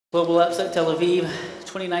Global AppSec Tel Aviv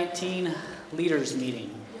 2019 Leaders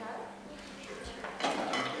Meeting.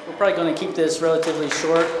 We're probably going to keep this relatively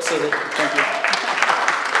short so that, thank you.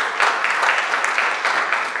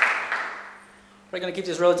 We're going to keep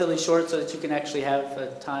this relatively short so that you can actually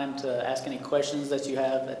have time to ask any questions that you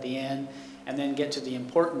have at the end and then get to the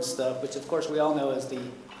important stuff, which of course we all know is the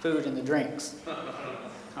food and the drinks.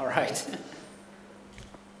 All right.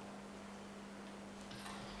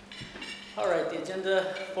 All right, the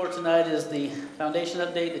agenda for tonight is the foundation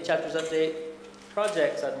update, the chapters update,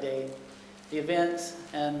 projects update, the events,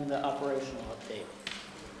 and the operational update.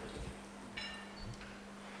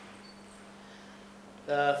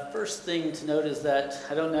 The first thing to note is that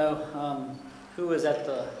I don't know who was at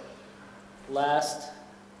the last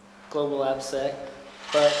Global AppSec,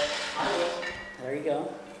 but there you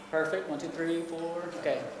go. Perfect. 1, 2, 3, 4.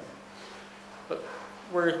 Okay. But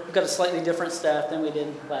we've got a slightly different staff than we did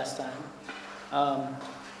last time.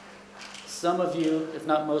 Some of you, if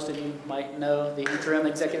not most of you, might know the interim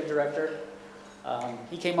executive director.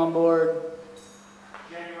 He came on board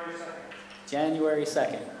January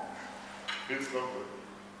 2nd.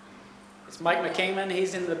 It's Mike McCaman.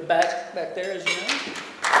 He's in the back there, as you know.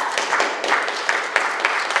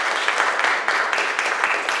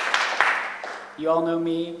 You all know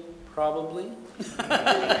me, probably.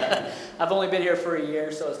 I've only been here for a year,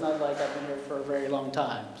 so it's not like I've been here for a very long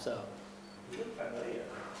time. So. There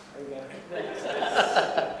you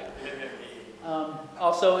go.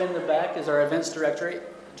 Also in the back is our events director,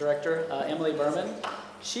 Emily Berman.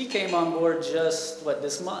 She came on board just,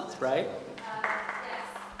 this month, right?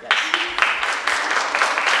 Yes.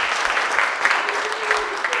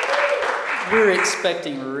 We're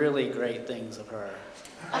expecting really great things of her.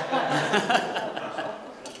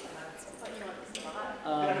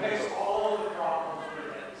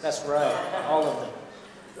 That's right, all of them.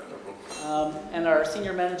 And our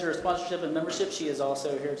senior manager of sponsorship and membership, she is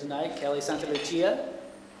also here tonight, Kelly Santalucia.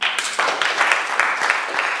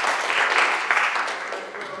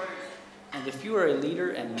 And if you are a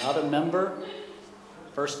leader and not a member,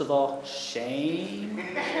 first of all, shame.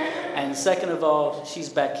 And second of all, she's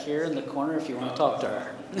back here in the corner if you want to talk to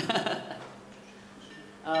her.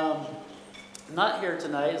 Not here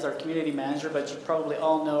tonight is our community manager, but you probably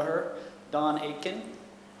all know her, Dawn Aitken.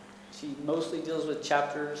 She mostly deals with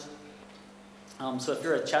chapters. So if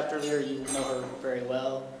you're a chapter leader, you know her very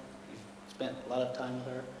well. You've spent a lot of time with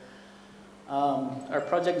her. Our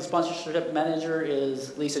project and sponsorship manager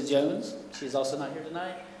is Lisa Jones. She's also not here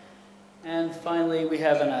tonight. And finally, we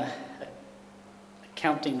have an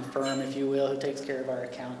accounting firm, if you will, who takes care of our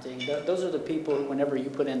accounting. Those are the people who, whenever you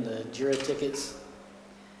put in the JIRA tickets,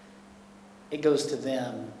 it goes to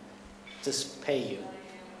them to pay you.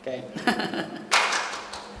 Okay?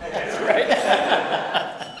 That's right.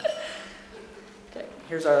 Okay,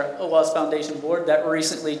 here's our Owasp Foundation board. That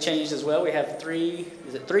recently changed as well. We have three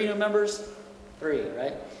new members? 3,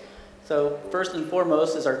 right? So first and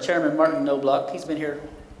foremost is our chairman, Martin Noblock. He's been here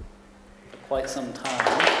for quite some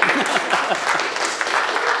time.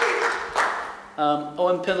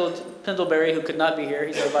 Owen Pendlebury, who could not be here,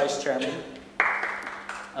 he's our vice chairman.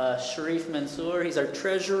 Sharif Mansour, he's our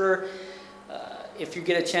treasurer. If you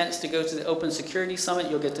get a chance to go to the Open Security Summit,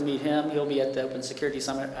 you'll get to meet him. He'll be at the Open Security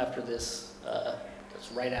Summit after this,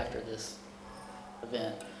 right after this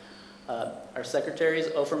event. Our secretary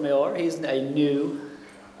is Ofer Meor. He's a new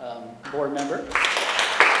board member.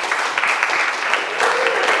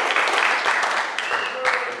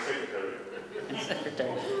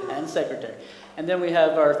 And secretary. And then we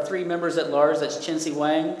have our 3 members at large. That's Chensi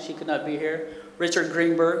Wang. She could not be here. Richard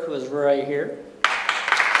Greenberg, who is right here.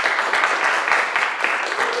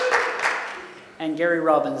 And Gary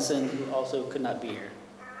Robinson, who also could not be here.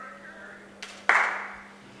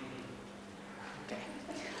 Okay.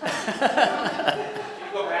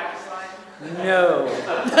 You go back a slide? No.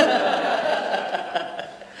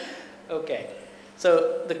 Okay.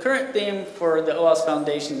 So the current theme for the Owasp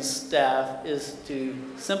Foundation staff is to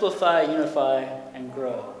simplify, unify, and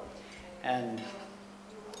grow. And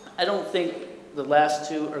I don't think the last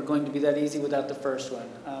 2 are going to be that easy without the first one.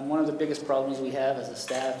 One of the biggest problems we have as a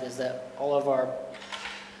staff is that all of our...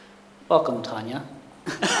 Welcome, Tanya.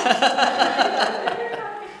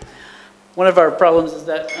 One of our problems is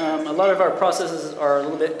that a lot of our processes are a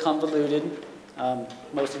little bit convoluted.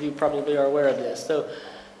 Most of you probably are aware of this. So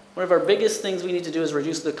one of our biggest things we need to do is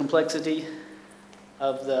reduce the complexity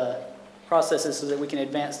of the processes so that we can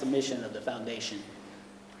advance the mission of the foundation.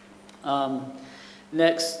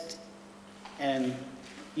 Next, and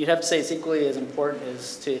you'd have to say it's equally as important,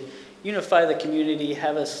 is to unify the community,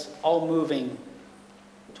 have us all moving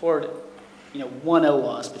toward one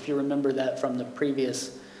Owasp, if you remember that from the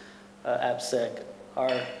previous AppSec.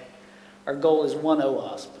 Our goal is one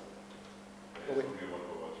Owasp.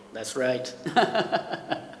 That's right.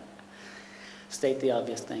 State the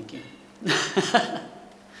obvious, thank you.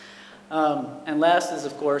 And last is,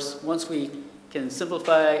 of course, once we can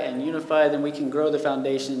simplify and unify, then we can grow the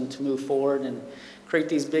foundation to move forward and create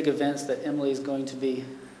these big events that Emily is going to be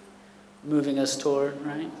moving us toward,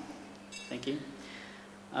 right? Thank you.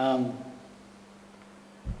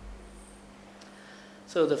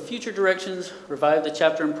 So the future directions: revive the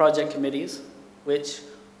chapter and project committees, which,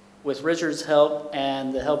 with Richard's help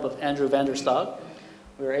and the help of Andrew Vanderstock,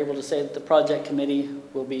 we were able to say that the project committee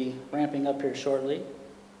will be ramping up here shortly.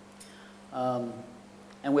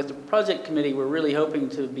 And with the project committee, we're really hoping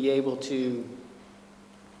to be able to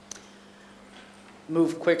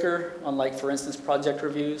move quicker on, like, for instance, project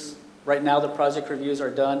reviews. Right now, the project reviews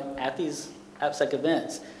are done at these AppSec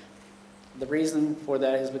events. The reason for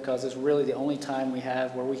that is because it's really the only time we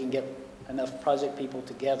have where we can get enough project people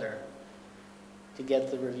together to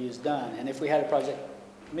get the reviews done. And if we had a project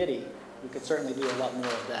committee, we could certainly do a lot more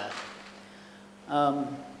of that.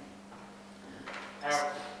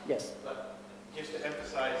 Yes? Just to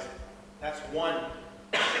emphasize, that's one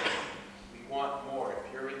thing. We want more.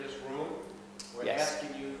 If you're in this room, we're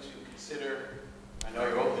asking you to consider, I know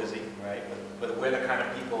you're all busy, right? But we're the kind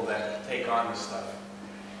of people that take on this stuff.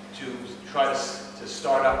 To try to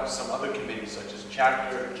start up some other committees, such as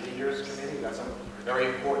chapter leaders committee. That's very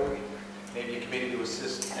important. Maybe a committee to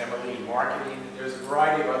assist Emily in marketing. There's a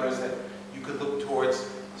variety of others that you could look towards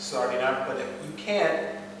starting up. But if you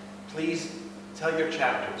can't, please tell your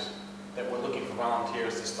chapters that we're looking for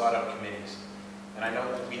volunteers to start up committees. And I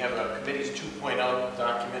know that we have a committees 2.0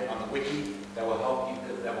 document on the wiki that will help you,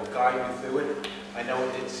 that will guide you through it. I know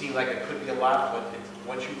it seems like it could be a lot, but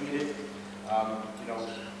once you read it, you know,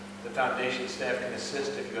 the foundation staff can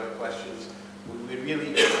assist if you have questions. We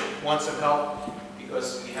really want some help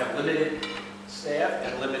because we have limited staff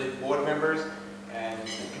and limited board members, and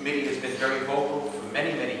the committee has been very vocal for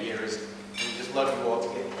many, many years. We just love you all to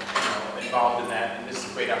get involved in that, and this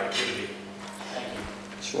is a great opportunity. Thank you.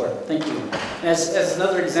 Sure, thank you. And as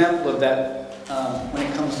another example of that, when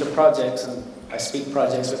it comes to projects, and I speak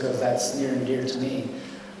projects because that's near and dear to me,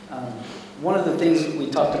 one of the things we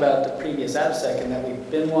talked about at the previous AppSec and that we've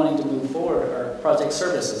been wanting to move forward are project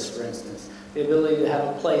services, for instance. The ability to have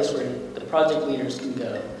a place where the project leaders can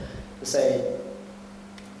go to say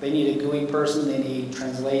they need a GUI person, they need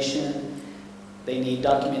translation, they need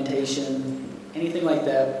documentation, anything like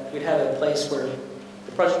that. We'd have a place where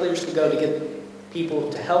the project leaders could go to get people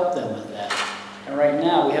to help them with that. And right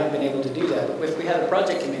now, we haven't been able to do that. But if we had a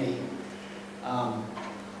project committee,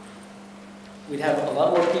 we'd have a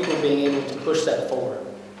lot more people being able to push that forward.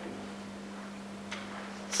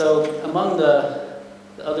 So among the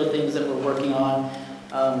other things that we're working on,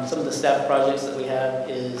 some of the staff projects that we have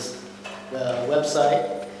is the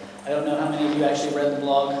website. I don't know how many of you actually read the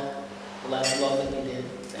blog, the last blog that we did.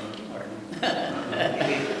 Thank you, Martin.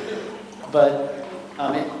 But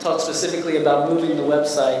it talks specifically about moving the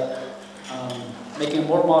website, making a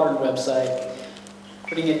more modern website,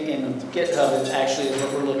 putting it in GitHub is actually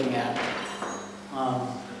what we're looking at.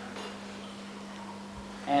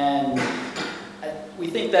 And we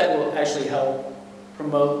think that will actually help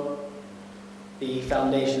promote the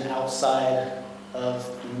foundation outside of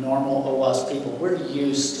normal Owasp people. We're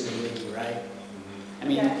used to the wiki, right? I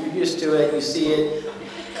mean, you're used to it, you see it.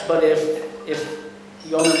 But if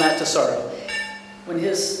you all know Matt Tesoro, when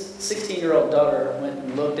his 16-year-old daughter went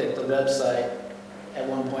and looked at the website at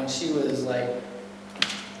one point, she was like,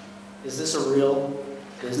 is this a real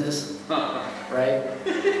business? Right?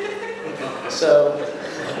 So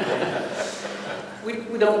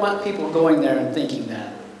we don't want people going there and thinking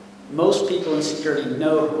that. Most people in security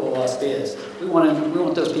know who Owasp is. We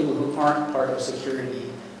want those people who aren't part of security,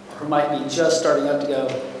 or who might be just starting up to go,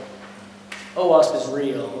 Owasp is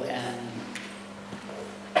real, and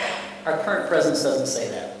our current presence doesn't say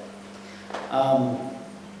that.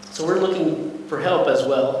 So we're looking for help as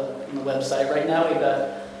well on the website. Right now we've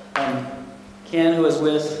got Ken, who is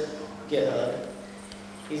with GitHub.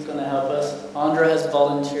 He's going to help us. Andra has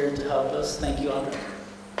volunteered to help us. Thank you, Andra.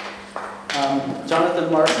 Jonathan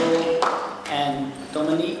Marshall and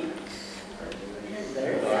Dominique.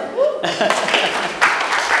 There you are.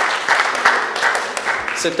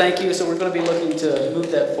 So thank you. So we're going to be looking to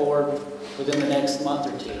move that forward within the next month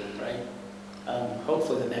or two, right?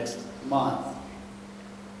 Hopefully the next month.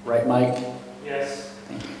 Right, Mike? Yes.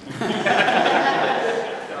 Thank you.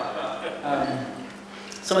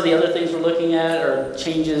 Some of the other things we're looking at are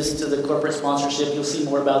changes to the corporate sponsorship. You'll see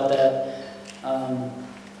more about that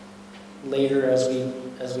later as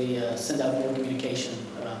we send out more communication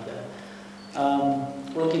about that.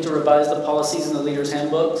 We're looking to revise the policies in the leaders'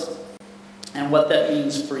 handbooks. And what that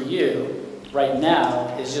means for you right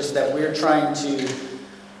now is just that we're trying to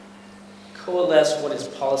coalesce what is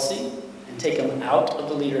policy and take them out of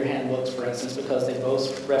the leader handbooks, for instance, because they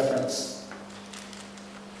both reference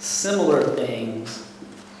similar things,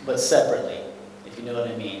 but separately, if you know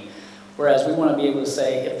what I mean. Whereas we want to be able to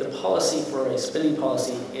say, if the policy for a spending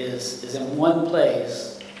policy is in one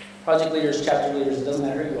place, project leaders, chapter leaders, it doesn't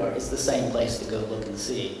matter who you are, it's the same place to go look and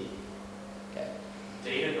see. Okay.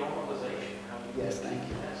 Data normalization. Yes, thank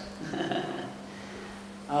you.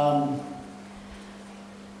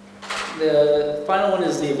 The final one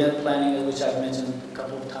is the event planning, which I've mentioned a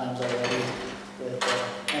couple of times already with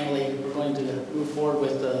Emily. We're going to move forward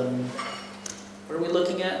with, what are we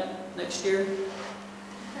looking at next year?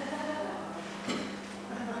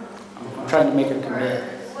 I'm trying to make her commit.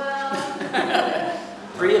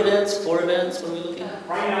 3 events, 4 events, what are we looking at?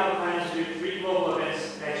 Right now, the plan is to do 3 global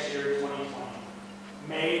events next year, 2020.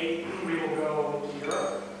 May, we will go to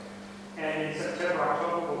Europe, and in September,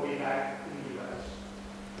 October, we'll be back in the U.S.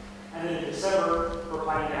 And then in December, we're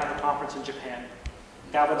planning to have a conference in Japan.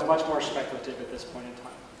 That one's much more speculative at this point in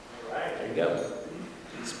time. All right, there you go.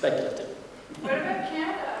 Speculative. What about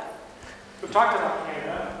Canada? We've talked about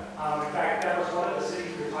Canada. In fact, that was one of the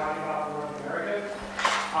cities we were talking about for North America.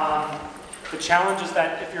 The challenge is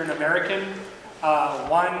that if you're an American, 2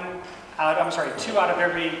 out of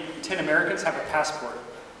every 10 Americans have a passport.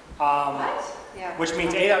 What? Yeah. Which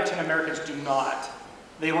means 8 out of 10 Americans do not.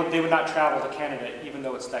 They would not travel to Canada, even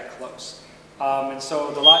though it's that close. And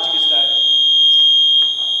so the logic is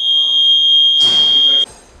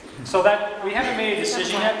that we haven't made a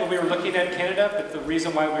decision yet when we were looking at Canada, but the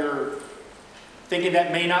reason why we were thinking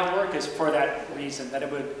that may not work is for that reason, that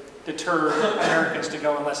it would deter Americans to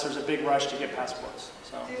go unless there's a big rush to get passports.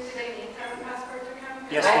 So. Do they need to have a passport to come?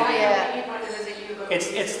 Yes, they do. Yeah. Need one to visit you.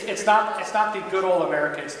 It's not the good old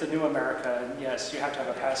America, it's the new America. And yes, you have to have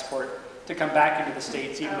a passport to come back into the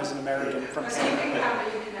States, even as an American from So you Canada. can come,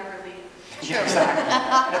 but you can never leave. Yeah, exactly.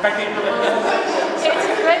 In fact, It's a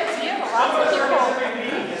good deal. Lots of people.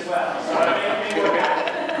 as well.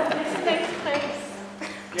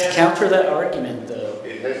 To counter that argument, though,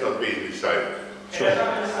 It has not been decided. Sure.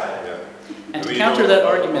 Yeah. and to counter that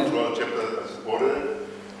argument, Well, chapter supported it.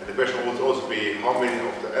 And the question would also be how many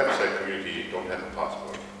of the AppSec community don't have a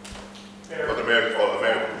passport? But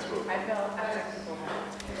Americans will. I feel other people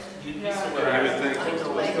have.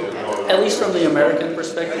 at least from the American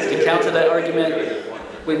perspective, to counter that argument,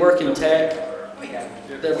 we work in tech,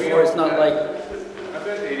 therefore it's not like I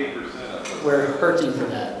bet 80% of we're hurting for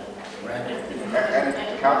that. And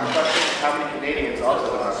counter question, how many Canadians also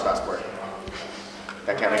don't have a passport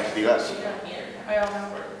that can't make it to the U.S.? I don't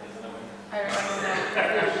know. I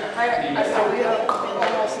don't know. We don't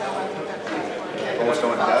almost no one has a passport. Almost no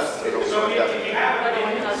one does? They don't know what doesn't.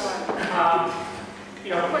 Everyone has one.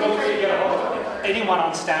 We'll get a hold of anyone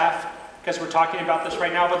on staff, because we're talking about this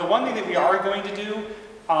right now. But the one thing that we are going to do,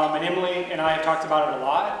 and Emily and I have talked about it a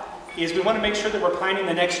lot, is we want to make sure that we're planning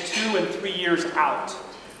the next 2 and 3 years out.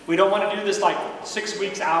 We don't want to do this like 6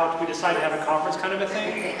 weeks out, we decide to have a conference kind of a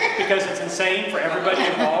thing, because it's insane for everybody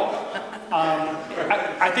involved.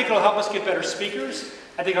 I think it'll help us get better speakers.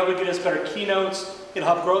 I think it'll get us better keynotes. It'll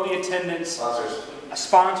help grow the attendance.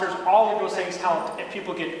 Sponsors, all of those things help if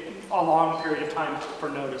people get a long period of time for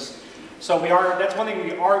notice. So that's one thing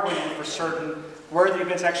we are going to do for certain. Where the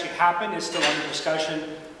events actually happen is still under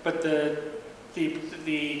discussion, but the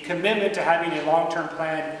commitment to having a long-term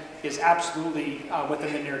plan is absolutely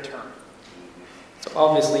within the near term. So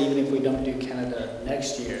obviously, even if we don't do Canada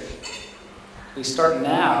next year, we start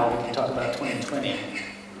now, we can talk about 2020.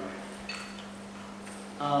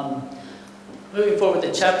 Moving forward with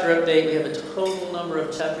the chapter update, we have a total number of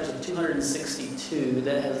chapters of 262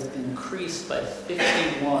 that has increased by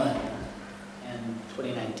 51 in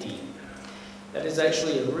 2019. That is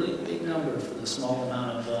actually a really big number for the small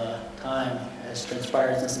amount of time that has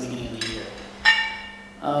transpired since the beginning of the year.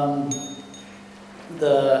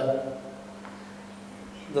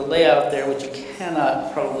 The layout there, which you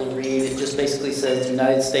cannot probably read, it just basically says the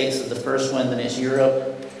United States is the first one, then it's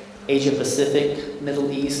Europe, Asia Pacific,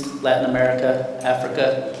 Middle East, Latin America,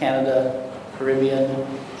 Africa, Canada, Caribbean,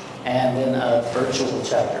 and then virtual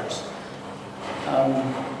chapters.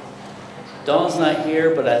 Dawn's not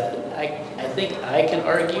here, but I think I can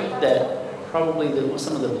argue that probably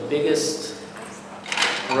some of the biggest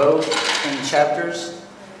growth in chapters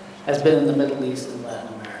has been in the Middle East and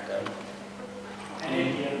Latin America. And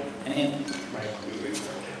India. And India, right.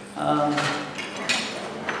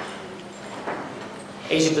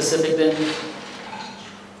 Asia Pacific then?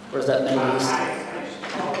 Or is that Middle East?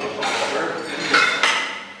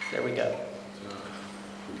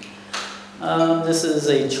 This is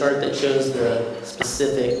a chart that shows the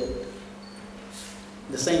specific,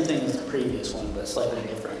 the same thing as the previous one, but slightly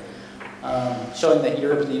different. Showing that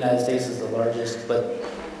Europe and the United States is the largest, but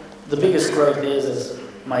the biggest growth is, as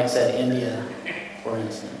Mike said, India, for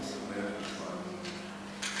instance.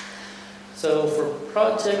 So for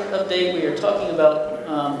project update, we are talking about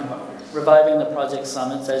reviving the project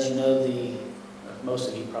summits. As you know, most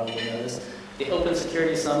of you probably know this, the Open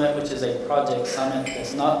Security Summit, which is a project summit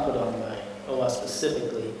that's not put on by Owasp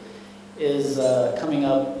specifically, is coming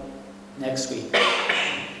up next week.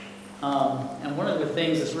 And one of the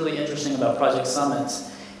things that's really interesting about project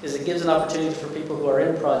summits is it gives an opportunity for people who are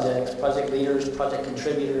in projects, project leaders, project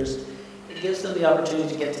contributors. It gives them the opportunity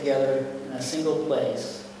to get together in a single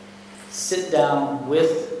place, sit down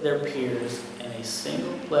with their peers in a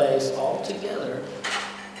single place all together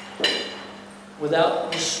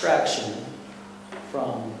without distraction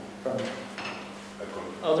from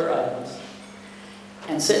other items,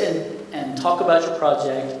 and sit and talk about your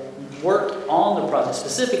project, work on the project,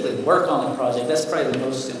 specifically work on the project. That's probably the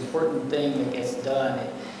most important thing that gets done.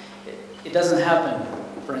 It doesn't happen,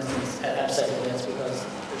 for instance, at AppSec events because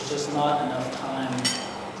there's just not enough time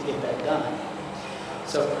to get that done.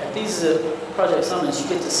 So at these project summits, you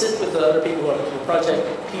get to sit with the other people, your project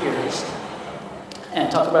peers,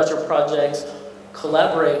 and talk about your projects,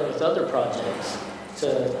 collaborate with other projects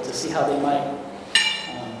to see how they might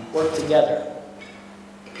work together.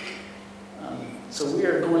 So we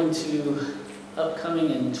are going to,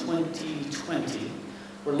 upcoming in 2020,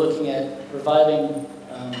 we're looking at reviving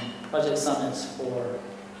project summits for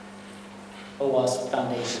Owasp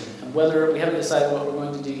Foundation. And whether, we haven't decided what we're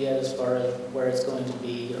going to do yet as far as where it's going to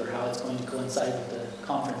be or how it's going to coincide with the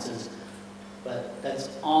conferences, but that's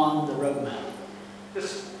on the roadmap.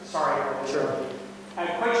 Sorry. Sure. And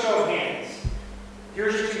a quick show of hands.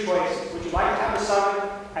 Here's your two choices. Would you like to have a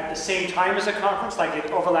summit at the same time as a conference, like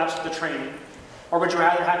it overlaps with the training? Or would you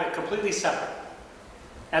rather have it completely separate?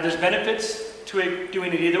 Now there's benefits to it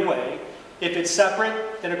doing it either way. If it's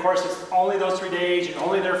separate, then of course it's only those 3 days, you're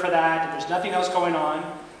only there for that, and there's nothing else going on,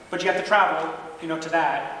 but you have to travel, to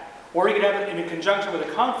that. Or you could have it in conjunction with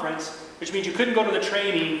a conference, which means you couldn't go to the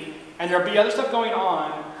training, and there'd be other stuff going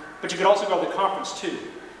on, but you could also go to the conference too.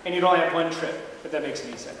 And you'd only have one trip, if that makes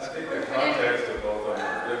any sense. I think the context of both of them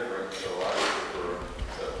are different, so I would prefer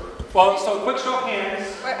separate. Well, so quick show of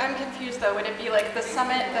hands. I'm confused though. Would it be like the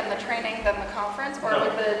summit, then the training, then the conference, or No.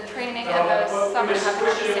 would the training No, and the well, summit we just happen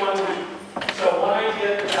at switched the it in same one time? week. So one idea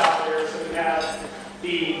that's out there, so we have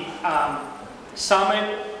the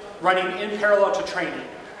summit running in parallel to training,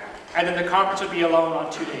 and then the conference would be alone on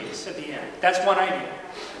 2 days at the end. That's one idea.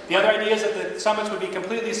 The other idea is that the summits would be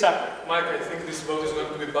completely separate. Mike, I think this vote is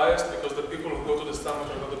going to be biased because the people who go to the summit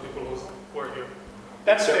are not the people who are here.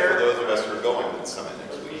 That's Except fair. for those of us who are going to the summit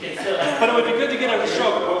next week. But it would be good to get a show.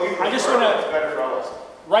 I just want to. Better for all of us.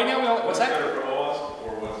 Right now, we only, what's What's that? better for Owasp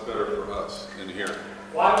or what's better for us in here?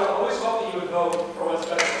 Well, I would always hope that you would vote for what's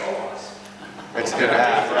better for all of us. It's good.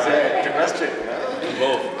 That's it. Good question.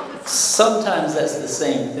 Both. Sometimes that's the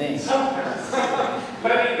same thing.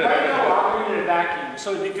 But I mean, right now we're operating in a vacuum,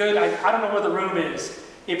 so it'd be good. I don't know where the room is,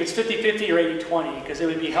 if it's 50-50 or 80-20, because it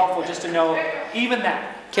would be helpful just to know even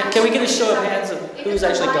that. Can we get a show of hands of who's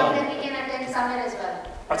actually gone? Then we can attend summit as well.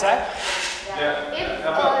 What's that? Yeah.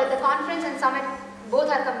 If the conference and summit both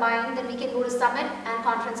are combined, then we can go to summit and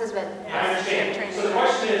conference as well. I understand. So the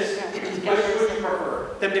question is, which would you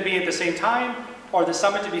prefer? Them to be at the same time, or the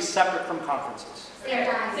summit to be separate from conferences? Same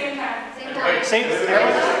time. Same time. Same time. Same.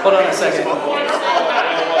 Hold on a second.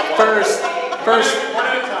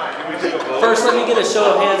 First, let me get a show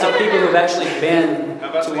of hands of people who've actually been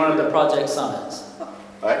to one of the project summits.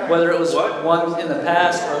 Whether it was one in the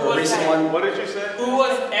past or the recent one. What did you say?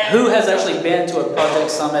 Who has actually been to a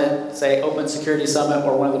project summit, say Open Security Summit,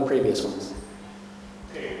 or one of the previous ones?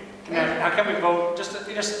 Now can we vote, just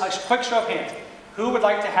a quick show of hands. Who would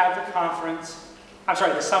like to have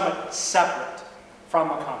the summit separate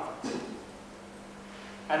from a conference?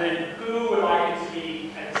 And then who would like it to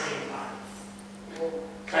be at the same time?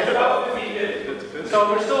 And the vote would be good. So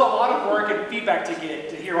there's still a lot of work and feedback to get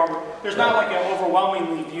to hear there's not like an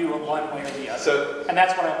overwhelmingly view of one way or the other. So, And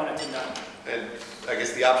that's what I wanted to know. and I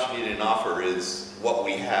guess the option you didn't offer is what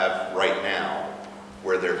we have right now,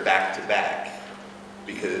 where they're back to back.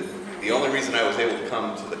 Because the only reason I was able to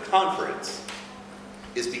come to the conference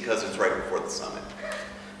is because it's right before the summit.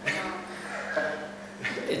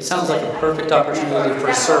 It sounds like a perfect opportunity for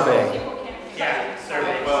a survey. Yeah,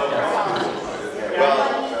 survey. Well,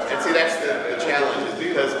 and see, that's the challenge, is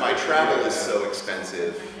because my travel is so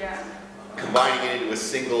expensive, combining it into a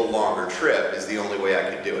single longer trip is the only way I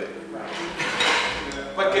could do it.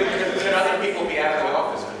 But could other people be out of the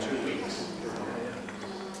office for 2 weeks?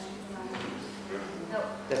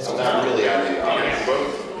 That's I'm not really out of the office.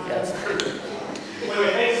 Yes.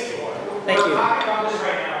 Wait, thanks. Thank you. We're talking about this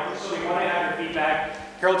right now, so we want to have your feedback.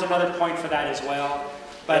 Harold's another point for that as well.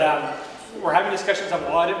 But we're having discussions on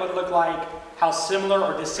what it would look like, how similar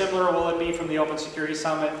or dissimilar will it be from the Open Security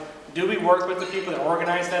Summit. Do we work with the people that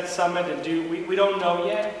organize that summit? And we don't know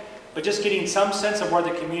yet, but just getting some sense of where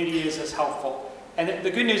the community is helpful. And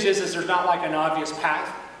the good news is there's not like an obvious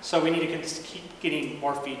path, so we need to keep getting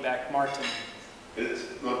more feedback. Martin. It's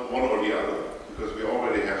not one or the other, because we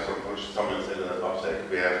already have some summits in AppSec.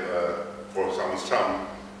 We have, for example, some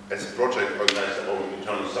as a project organize their own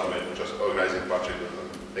internal summit, just organizing budget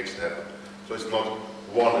and the next step. So it's not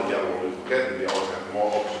one and the other one we forget, and we also have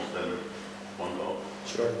more options than one goal.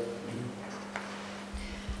 Sure.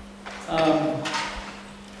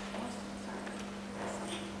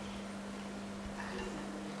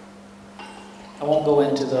 I won't go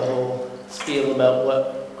into the whole spiel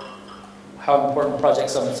about how important project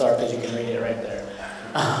summits are, because you can read it right there.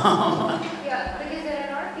 Yeah, because there are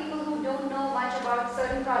a lot of people who don't know much about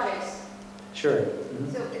certain projects. Sure.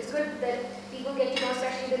 So it's good that people get to know,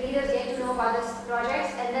 especially the leaders get to know about these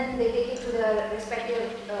projects, and then they take it to the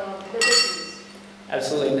respective locations.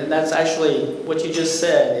 Absolutely, and that's actually what you just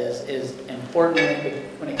said is important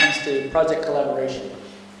when it comes to project collaboration.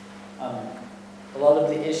 A lot of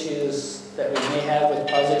the issues that we may have with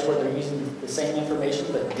projects where they're using the same information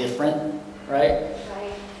but different, right?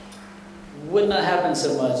 Right. Would not happen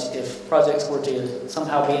so much if projects were to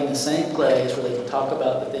somehow be in the same place where they can talk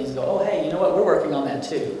about the things and go, oh, hey, you know what, we're working on that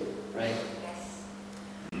too, right?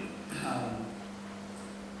 Yes.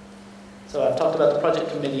 So I've talked about the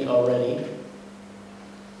project committee already.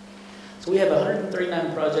 So we have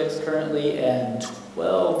 139 projects currently, and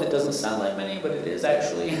 12, it doesn't sound like many, but it is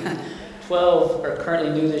actually, 12 are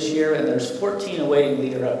currently new this year, and there's 14 awaiting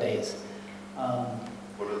leader updates.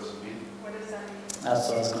 What does it mean? What does that mean? That's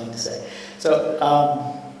what I was going to say. So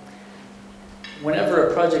whenever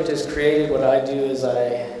a project is created, what I do is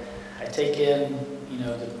I take in,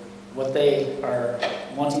 what they are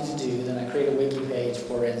wanting to do, then I create a wiki page,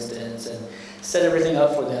 for instance, and set everything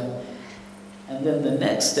up for them. And then the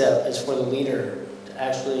next step is for the leader to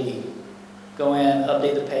actually go in,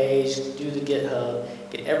 update the page, do the GitHub,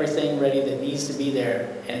 get everything ready that needs to be there.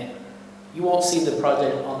 And you won't see the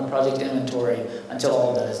project on the project inventory until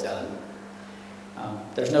all of that is done.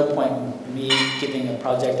 There's no point in me giving a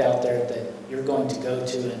project out there that you're going to go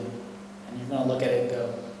to and you're going to look at it and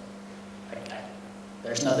go,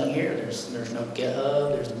 there's nothing here, there's no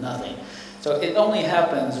GitHub, there's nothing. So it only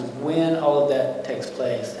happens when all of that takes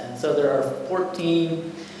place. And so there are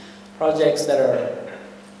 14 projects that are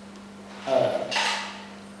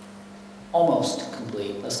almost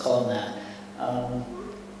complete, let's call them that.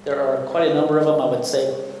 There are quite a number of them, I would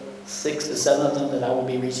say 6 to 7 of them that I will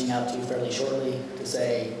be reaching out to fairly shortly to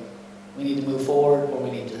say, we need to move forward or we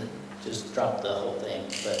need to just drop the whole thing.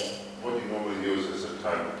 But What do you normally use as a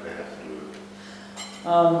time that they have to do it?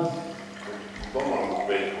 Don't want to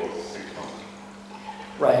wait for 6 months.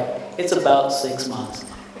 Right, it's about 6 months.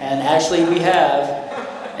 And actually we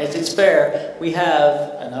have, if it's fair, we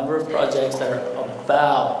have a number of projects that are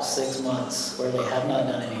about 6 months where they have not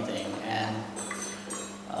done anything. And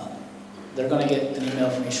they're going to get an email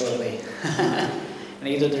from me shortly. And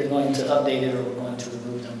either they're going to update it or we're going to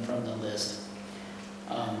remove them from the list.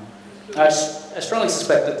 I strongly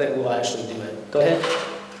suspect that they will actually do it. Go ahead.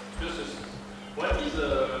 What is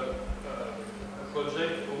a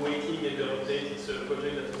project awaiting leader update? It's a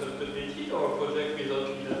project that is updated or a project without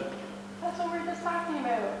leader? That's what we were just talking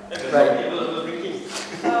about. Right. I was thinking.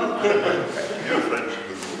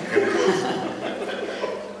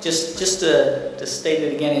 Just to state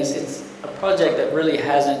it again, it's a project that really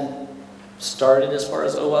hasn't started as far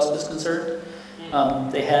as Owasp is concerned.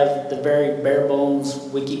 They have the very bare bones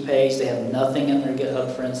wiki page. They have nothing in their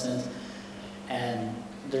GitHub, for instance, and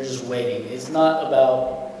they're just waiting. It's not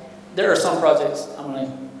about, there are some projects, I'm going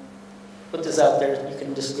to put this out there, you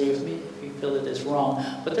can disagree with me if you feel that it's wrong,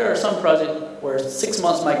 but there are some projects where 6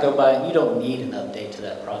 months might go by and you don't need an update to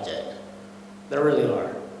that project. There really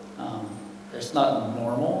are. It's not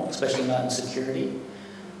normal, especially not in security.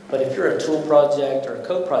 But if you're a tool project or a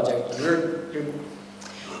code project, you're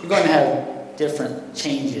going to have different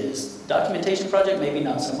changes. Documentation project, maybe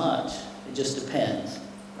not so much. It just depends,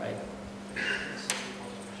 right?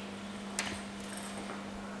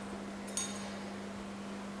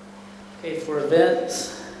 Okay, for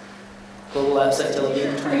events, Global AppSec Tel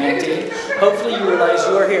Aviv 2019. Hopefully you realize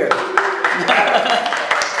you are here.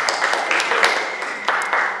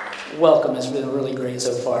 Welcome, it's been really great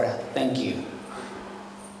so far. Thank you.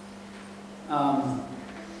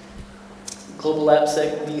 Global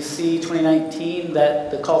AppSec DC 2019,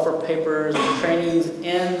 that the call for papers and trainings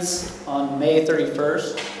ends on May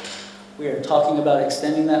 31st. We are talking about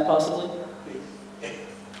extending that possibly.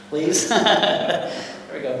 Please. There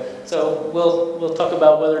we go. So we'll talk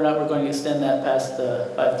about whether or not we're going to extend that past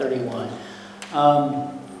 5/31.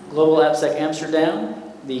 Global AppSec Amsterdam,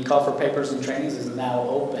 the call for papers and trainings is now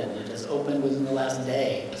open. It is open within the last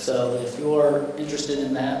day. So if you're interested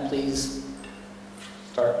in that, please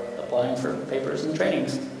start applying for papers and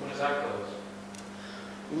trainings. When does that close?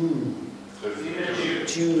 Ooh,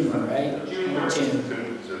 June, right? June.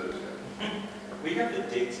 We have the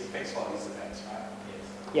dates fixed for all these events, right?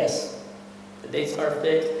 Yes, the dates are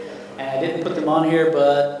fixed, and I didn't put them on here,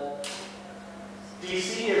 but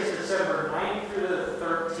DC is December 9th through the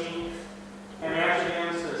 13th, and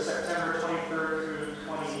Amsterdam is September 23rd through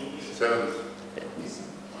 20.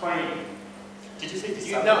 20. Did you say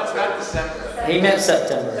You know, it's not December. he meant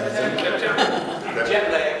September. I think.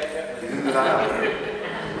 Jet lag.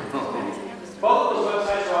 Both of those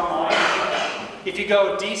websites are online. If you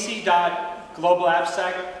go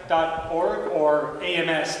dc.globalappsec.org or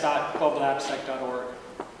ams.globalappsec.org,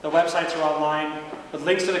 the websites are online with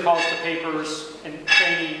links to the calls to papers and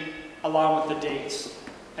training along with the dates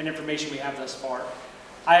and information we have thus far.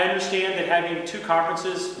 I understand that having two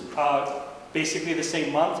conferences basically the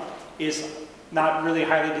same month is not really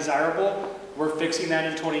highly desirable. We're fixing that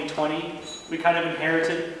in 2020. We kind of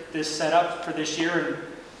inherited this setup for this year and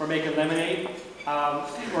we're making lemonade.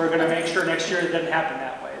 We're going to make sure next year it doesn't happen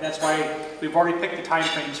that way. That's why we've already picked the time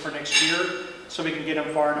frames for next year so we can get them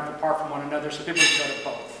far enough apart from one another so people can go to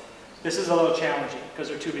both. This is a little challenging because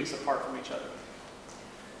they're 2 weeks apart from each other.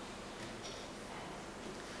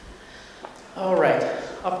 All right,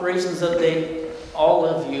 operations update. All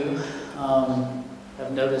of you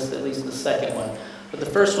have noticed at least the second one. But the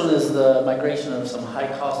first one is the migration of some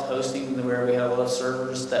high-cost hosting where we have a lot of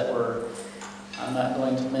servers that were, I'm not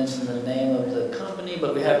going to mention the name of the company,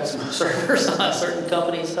 but we have some servers on a certain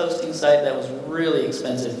company's hosting site that was really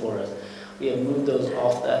expensive for us. We have moved those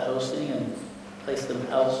off that hosting and placed them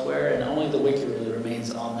elsewhere, and only the wiki really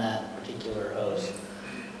remains on that particular host.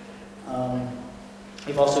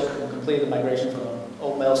 We've also completed the migration from an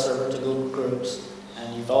old mail server to Google Groups,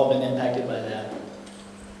 and you've all been impacted by that.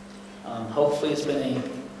 Hopefully it's been a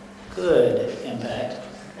good impact.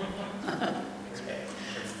 Can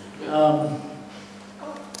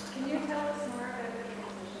you tell us more about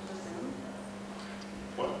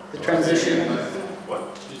the transition to Zoom? The transition.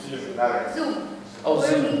 What? Zoom. Oh, We're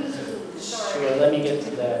Zoom. moving to Zoom. Sure, let me get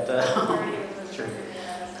to that. Sure.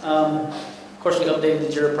 Of course, we updated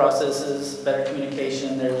the JIRA processes, better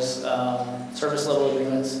communication. There's service level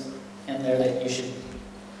agreements in there that you should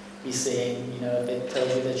be seeing. You know, if it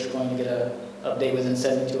tells you that you're going to get an update within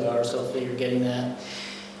 72 hours, hopefully you're getting that.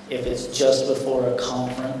 If it's just before a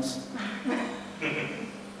conference,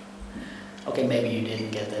 okay, maybe you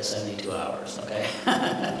didn't get that 72 hours, okay?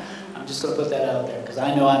 I'm just going to put that out there because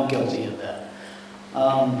I know I'm guilty of that.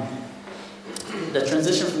 The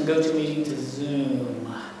transition from GoToMeeting to Zoom.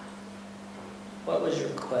 What was your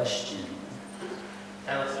question?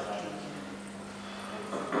 Tell us about it.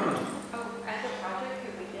 Oh, as a project,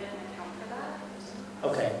 could we get an account for that?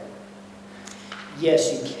 Okay. Yes,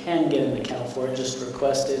 you can get an account for it. Just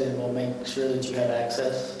request it and we'll make sure that you have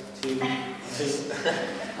access to Zoom.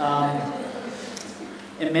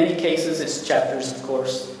 In many cases, it's chapters, of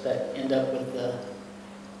course, that end up with the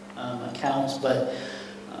accounts, but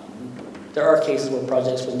there are cases where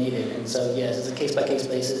projects will need it. And so, yes, it's a case-by-case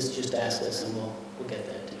basis. Just ask us and we'll get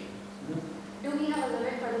that to you. Do we have a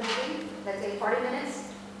limit for the meeting? Let's say 40 minutes?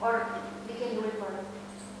 Or we can do it for...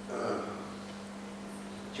 Do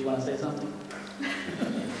you want to say something?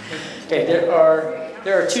 Okay, there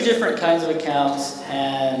are two different kinds of accounts,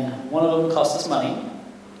 and one of them costs us money,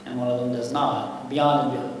 and one of them does not.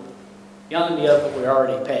 Beyond and beyond what we're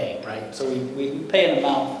already paying, right? So we pay an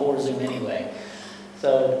amount for Zoom anyway.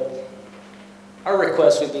 So our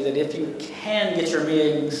request would be that if you can get your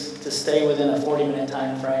meetings to stay within a 40-minute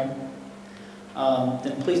time frame,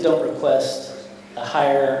 then please don't request a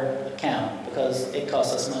higher account because it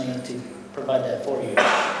costs us money to provide that for you.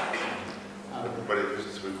 But if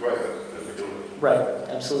it's required, then we do it. Right,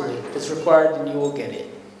 absolutely. If it's required, then you will get it.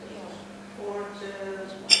 For the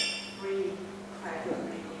free private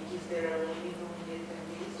meeting, is there a limit on the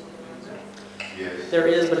attendees on the website? Yes. There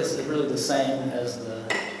is, but it's really the same as the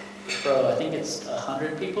Pro. I think it's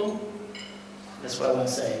 100 people. That's what I want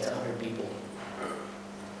to say, it's 100 people.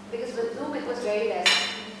 Because with Zoom, it was very less.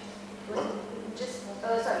 It was just,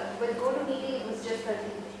 sorry, with GoToMeeting, it was just 30.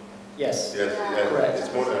 Yes, Yes, Yeah. yes. Correct.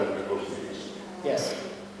 It's more than the GoToMeeting. yes.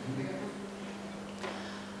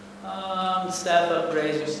 Staff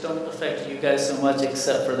upgrades, which don't affect you guys so much,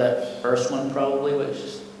 except for that first one probably, which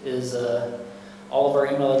is all of our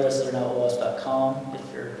email addresses are now owasp.com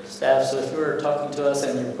if you're staff. So if you're talking to us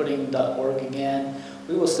and you're putting .org again,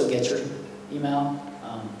 we will still get your email.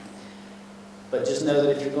 But just know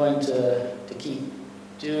that if you're going to keep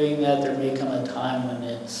doing that, there may come a time when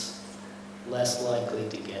it's less likely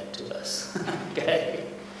to get to us. Okay?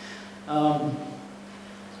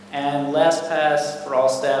 And LastPass for all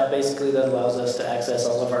staff, basically that allows us to access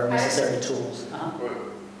all of our necessary tools. I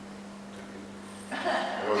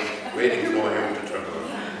was waiting for him to turn on.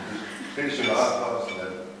 Finish the last house and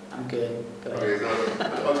then. I'm good. Go ahead. Okay, so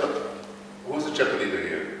also, who's the chapter leader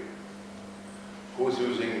here? Who's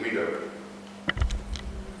using Meetup?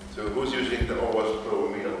 So who's using the Owasp Pro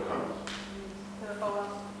Meetup account? The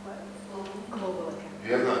Owasp global account.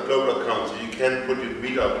 You have a global account, so you can put your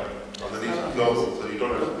Meetup underneath global, so you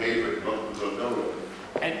don't have to pay for it, not because know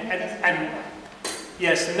it. And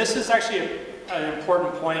yes, and this is actually an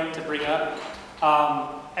important point to bring up.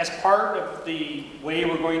 As part of the way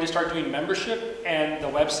we're going to start doing membership and the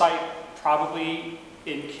website probably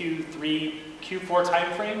in Q3, Q4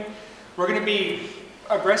 timeframe, we're going to be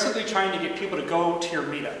aggressively trying to get people to go to your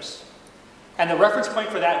meetups. And the reference point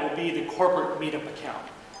for that will be the corporate meetup account.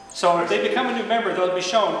 So if they become a new member, they'll be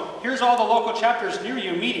shown, here's all the local chapters near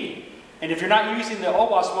you meeting. And if you're not using the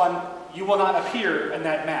Owasp one, you will not appear in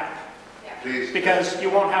that map. Please. Because you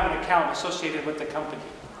won't have an account associated with the company.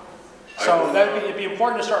 So it'd be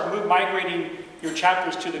important to start migrating your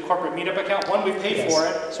chapters to the corporate meetup account. One, we pay for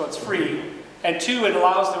it, so it's free. And two, it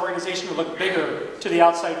allows the organization to look bigger to the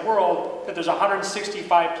outside world, that there's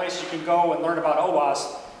 165 places you can go and learn about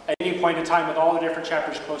Owasp at any point in time with all the different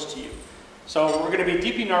chapters close to you. So we're going to be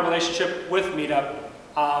deepening our relationship with Meetup,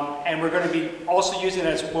 and we're going to be also using it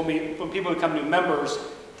as when people become new members,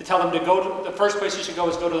 to tell them to go to, the first place you should go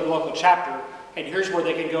is go to the local chapter, and here's where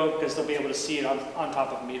they can go because they'll be able to see it on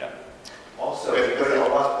top of Meetup. Also, if you go to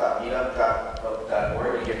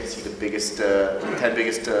owasp.meetup.org, you get to see the biggest, 10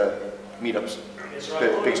 biggest meetups,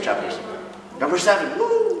 the biggest chapters. Number 7,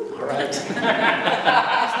 woo! All right.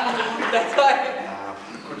 That's why.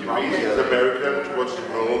 Could you please, as American, towards the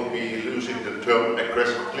world, be using the term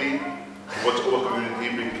aggressively? What's our community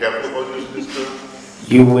being careful about using this term?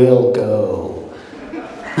 You will go.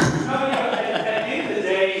 At the end of the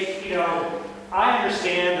day, I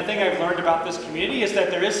understand, the thing I've learned about this community is that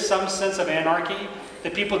there is some sense of anarchy,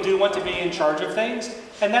 that people do want to be in charge of things,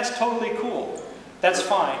 and that's totally cool. That's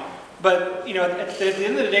fine. But, at the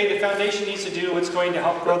end of the day, the foundation needs to do what's going to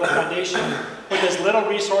help grow the foundation with as little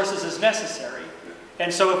resources as necessary.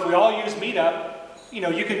 And so if we all use Meetup,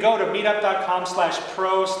 you can go to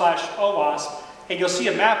meetup.com/pro/OWASP, and you'll see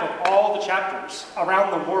a map of all the chapters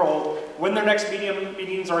around the world, when their next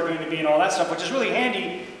meetings are going to be and all that stuff, which is really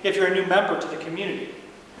handy if you're a new member to the community.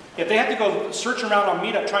 If they have to go search around on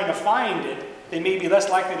Meetup trying to find it, they may be less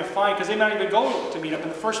likely to find because they might not even go to Meetup in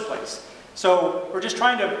the first place. So we're just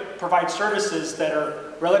trying to provide services that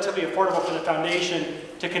are relatively affordable for the foundation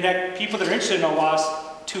to connect people that are interested in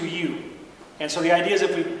Owasp to you. And so the idea is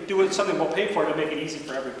if we do something we'll pay for it to make it easy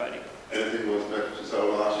for everybody. Anything was back to our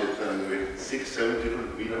last year planning with 6-7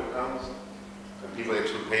 different Meetup accounts, and people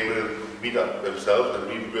actually pay with Meetup themselves and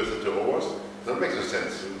reimburse it to Owasp. That makes no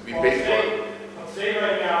sense. We pay for it. Today,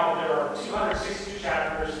 right now, there are 262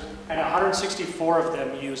 chapters, and 164 of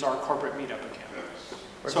them use our corporate Meetup account.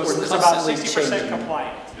 So it's about 60%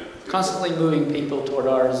 compliant. Constantly moving people toward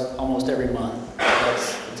ours almost every month.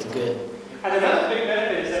 That's a good. And another big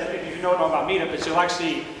benefit is that if you don't know about Meetup, is you'll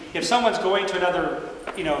actually, if someone's going to another,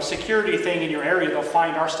 security thing in your area, they'll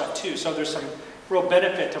find our stuff too. So there's some real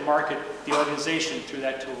benefit to market the organization through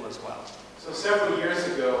that tool as well. So several years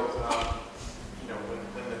ago,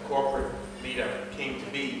 when the corporate meetup came to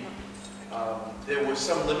be, there was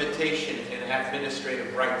some limitation in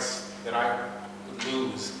administrative rights that I would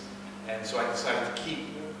lose, and so I decided to keep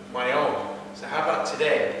my own. So how about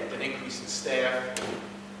today, with an increase in staff,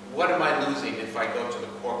 what am I losing if I go to the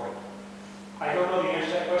corporate? I don't know the answer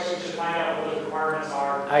to that question. You should find out what the requirements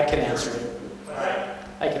are. I can answer it.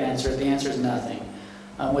 I can answer it. The answer is nothing.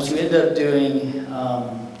 What you end up doing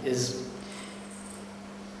is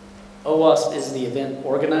Owasp is the event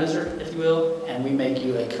organizer, if you will, and we make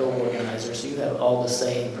you a co-organizer, so you have all the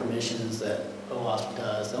same permissions that Owasp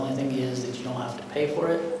does. The only thing is that you don't have to pay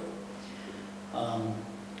for it.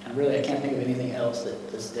 And really, I can't think of anything else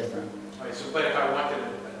that's different. All right, so, but if I wanted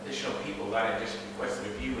additional people, that I just requested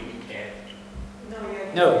of you and you can't.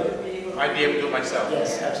 No. I'd be able to do it myself.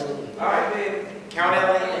 Yes, absolutely. All right, count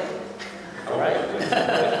LA. All right.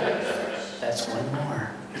 That's one more.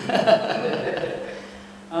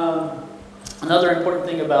 Another important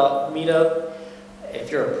thing about Meetup, if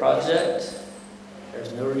you're a project,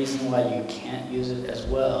 there's no reason why you can't use it as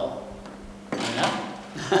well. You know?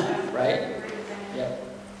 Right? Yep.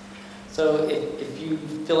 So if you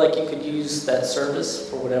feel like you could use that service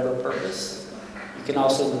for whatever purpose, you can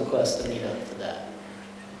also request a Meetup for that.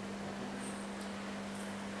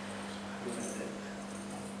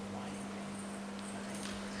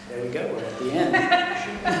 There we go, we're at the end.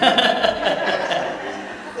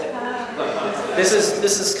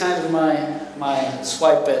 This is kind of my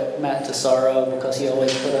swipe at Matt Tesaro, because he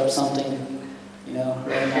always put up something, you know,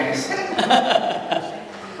 really nice.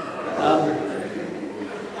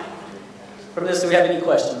 From this, do we have any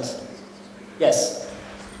questions? Yes?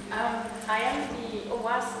 I am the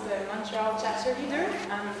Owasp Montreal chapter leader.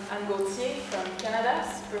 I'm Gauthier from Canada,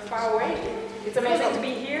 super far away. It's amazing to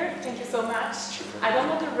be here. Thank you so much. I don't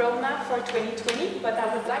know the roadmap for 2020, but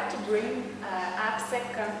I would like to bring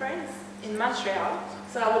AppSec conference in Montreal.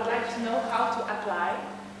 So I would like to know how to apply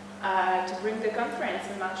to bring the conference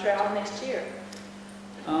in Montreal next year.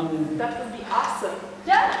 That would be awesome.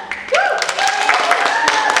 Yeah! Woo!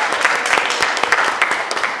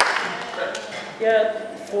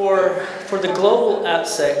 Yeah, for the global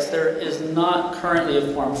AppSecs, there is not currently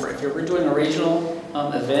a form for it. If we're doing a regional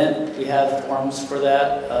event, we have forms for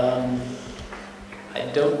that. I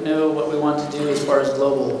don't know what we want to do as far as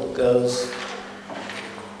global goes.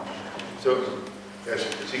 So, yes,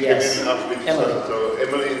 she came Yes. in last week. Emily. So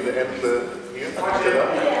Emily in the end here.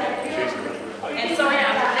 And sorry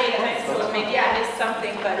I'm late, so maybe I missed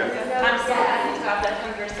something, but I'm so happy to have that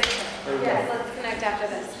conversation. Yes, let's connect after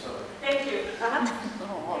this. Thank you.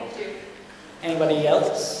 Thank you. Anybody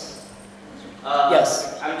else?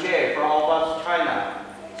 Yes. I'm Jay from Owasp China.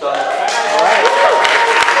 So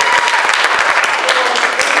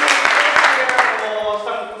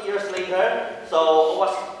some years later, so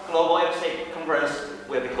Owasp Global AppSec Conference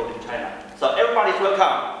will be held in China. So everybody's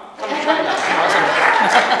welcome. Come to China. Awesome.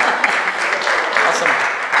 Awesome.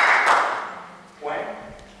 When?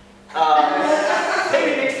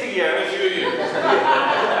 Maybe next year.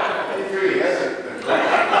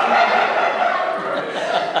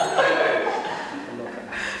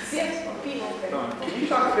 Can you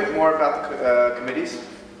talk a bit more about the committees?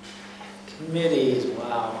 Committees,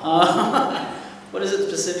 wow. What is it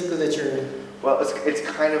specifically that you're... Well, it's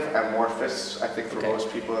kind of amorphous, I think, for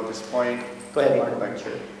most people at this point. Go ahead, Mark. Like,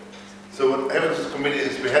 sure. So what happens with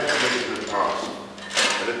committees, we had committees in the past,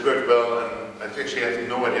 and it worked well, and I actually have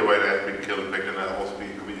no idea why they have been killed back then. I also be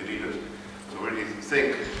committee leaders. So I really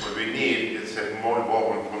think what we need is have more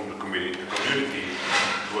involvement from the community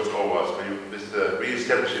towards Owasp. With the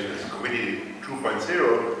re-establishing this committee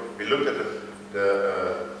 2.0, we looked at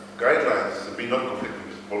the guidelines to be not conflicting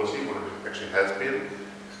with policy, what it actually has been.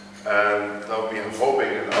 And now we are hoping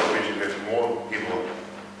and outreaching that more people,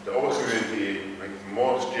 the Owasp community, make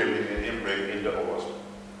more steering and impact in the Owasp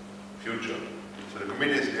future. So the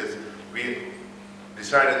committee is we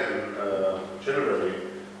decided in January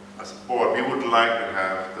as a board, we would like to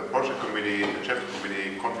have the project committee, the chapter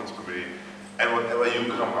committee, conference committee, and whatever you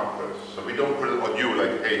come up with. So we don't put it on you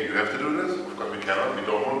like, hey, you have to do this. Of course we cannot, we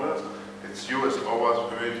don't want that. It's you as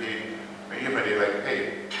Owasp community, anybody like,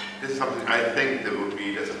 hey, this is something I think there would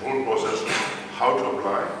be, there's a whole process how to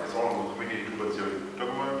apply. It's all on the committee 2.0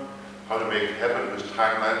 document, how to make it happen with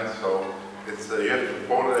timelines. So it's you have to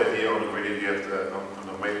forward the idea on the committee, you have to, on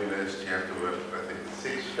the mailing list, you have to have, I think,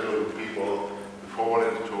 6 fellow people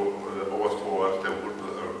forward it to the Owasp board, they would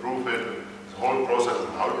approve it. The whole process of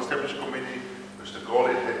how to establish a committee, which the goal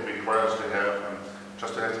it requires to have, and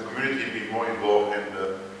just to have the community be more involved in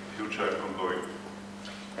the future and ongoing.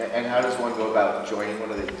 And how does one go about joining one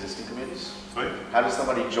of the existing committees? Sorry? How does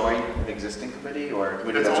somebody join an existing committee or a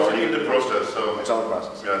committee It's that's already already in the process. So it's all the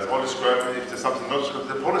process. Yeah, it's all described. If there's something not,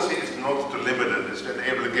 the policy is not to limit it, it's to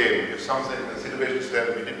enable the game. If something, a situation is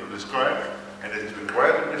that we need to describe, and it's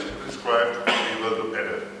required to be described, we will look at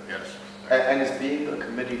it. Yes. And is being a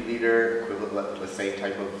committee leader equivalent to the same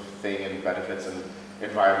type of thing in benefits and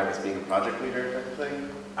environment as being a project leader type of thing?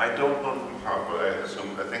 I don't know from how, but I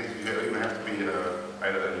assume, I think you even have to be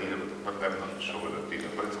either a leader, but I'm not sure what a leader,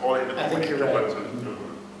 but it's all in the I think you're right.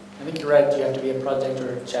 I think you're right. You have to be a project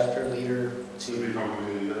or a chapter leader to...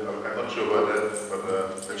 I'm not sure about that,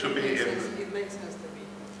 but it should be in... It makes sense to me.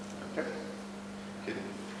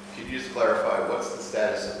 Can you just clarify, what's the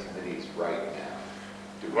status of committees right now?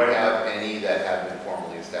 Do we have any that have been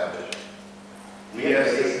formally established?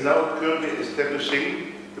 Yes, it's now currently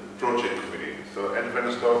establishing the project committee. So Ed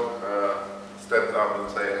Venstock stepped up and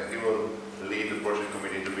said he will lead the project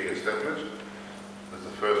committee to be established. That's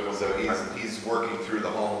the first one. So he's working through the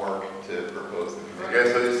homework to propose the committee.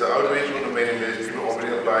 Okay, so it's the outreach on the mailing list. People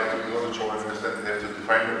already applied to be on the join list, and they have to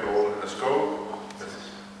define the goal and the scope.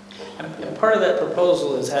 And part of that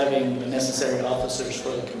proposal is having the necessary officers for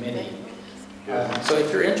the committee. So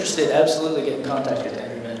if you're interested, absolutely get in contact with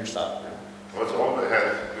Andrew Vanderstop. What's all we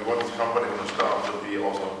had, we want somebody on the staff to be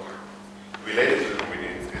also related to the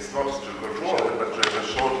committee. It's not to control it, but just a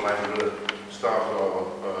short line with the staff or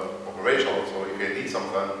operational. So if you need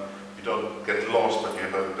something, you don't get lost, but you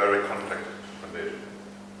have a direct contact with the foundation.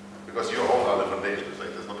 Because you all are the foundation. It's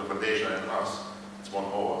like there's not a foundation and us. It's one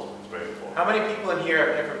Owasp. It's very important. How many people in here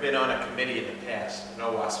have ever been on a committee in the past, an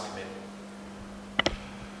Owasp committee?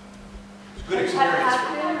 It's a good experience.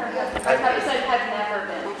 I thought you said have never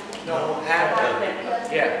been. No, have been.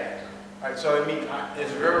 Yeah. All right, so I mean,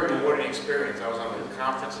 it's a very rewarding experience. I was on the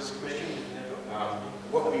conferences committee.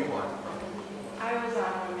 What were you on? I was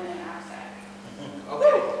on Women in AppSec.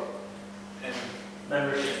 Okay. And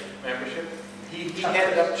Membership. membership? He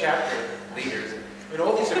headed up chapter leaders. I mean,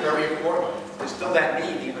 all these are very important. There's still that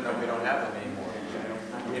need, even though we don't have them anymore.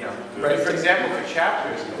 You know, right? For example, for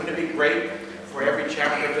chapters, wouldn't it be great for every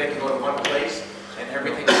chapter if they can go to one place and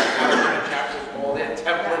everything how to run a chapter, all their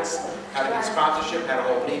templates, how to get sponsorship, how to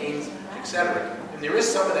hold meetings, etc. And there is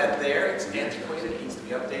some of that there. It's antiquated, it needs to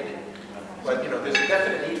be updated. But you know, there's a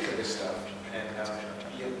definite need for this stuff, and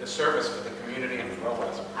be a service for the community and for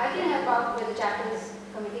Owasp. I can help out with the chapters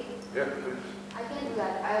committee. Yeah, please. I can do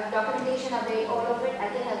that. I have documentation, update all of it. I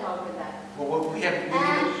can help out with that. Well, what we need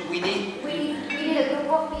We need a group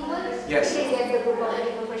of people. Yes. We can get the group of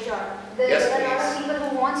people for sure. There Yes, are a lot of please. people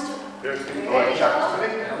who wants to. Yes, Ready go ahead, to chapter go?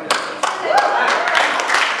 committee.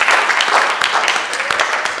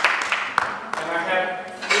 And I have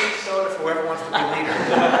free soda for whoever wants to be leader.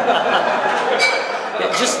 Yeah,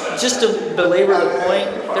 just to belabor the point,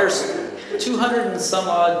 there's 200 and some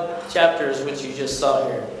odd chapters which you just saw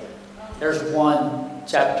here. There's one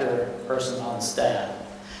chapter person on staff.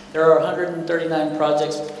 There are 139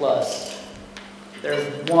 projects plus. There's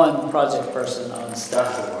one project person on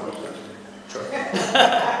staff. Sure.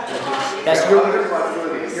 Yes,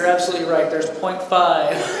 you're absolutely right. There's 0.5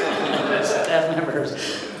 staff members.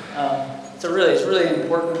 So it's really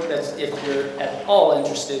important that if you're at all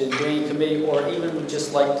interested in doing a committee or even would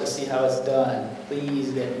just like to see how it's done,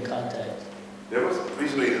 please get in contact. There was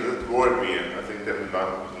recently, that worried me, and I think that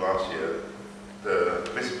last year, the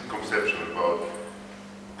misconception about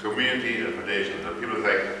community and foundation. That people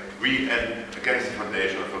think we and against the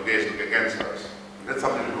foundation or foundation against us. And that's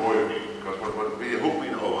something that worried me, because what we hope we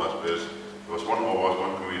know Owasp is there was one Owasp,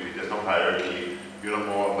 one community, there's no hierarchy, you're not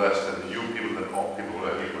more or less than you people than all people who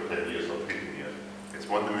are here for 10 years or 15 years. It's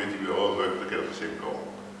one community, we all work together for the same goal.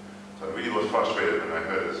 So I really was frustrated when I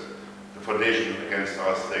heard this. The foundation against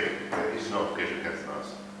us, there is no foundation against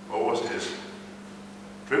us. Owasp is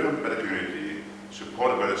driven by the community,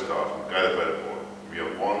 supported by the staff, and guided by the board. We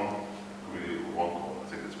are one community with one goal. I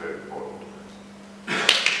think it's very important.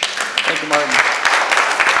 Thank you, Martin.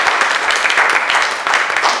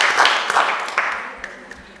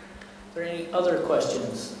 Are there any other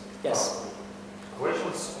questions? Yes.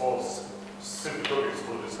 Questions or simple topics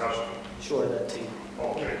for discussion? Sure, that too.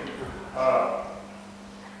 Okay.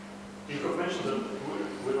 You have mentioned that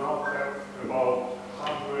we now have about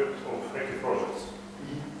 100 of active projects.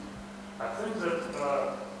 I think that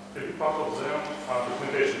a big part of them are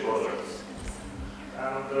documentation projects.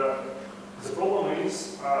 And the problem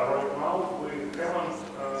is, right now, we haven't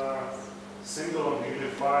single and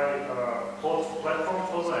unified platform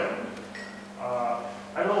for them.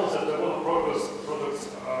 I know that a lot of projects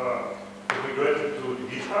migrated to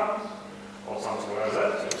GitHub or something like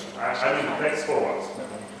that. I mean, text formats,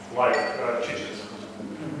 like cheat-sheets.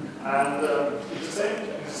 And at the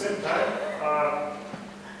same time,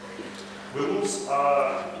 we lose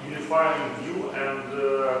unifying view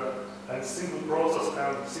and single process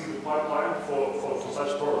and single pipeline for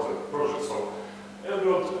such projects. So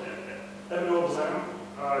every of them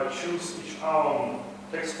choose each own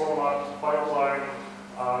text format, pipeline,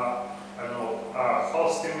 I don't know,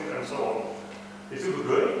 hosting, and so on. It would be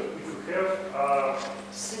great if you have a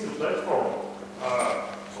single platform,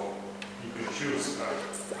 so you can choose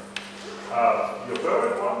your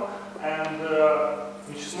favorite one, and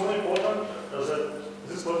which is more important that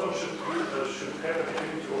this platform should have a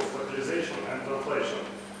capability of localization and translation.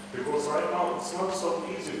 Because right now it's not so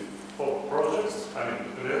easy for projects, I mean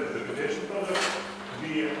the documentation projects, to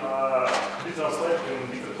be translated in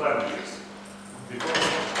different languages. Because,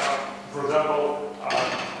 for example,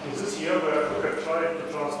 in this year we have tried to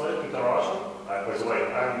translate into Russian. By the way,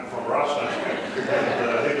 I'm from Russia and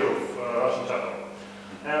leader of Russian chapter.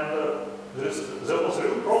 And there was a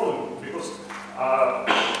real problem because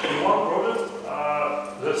in one project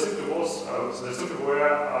there simply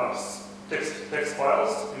were text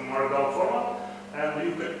files in Markdown format, and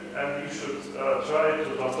you should try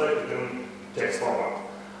to translate it in text format.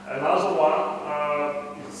 Another one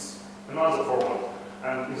is another format,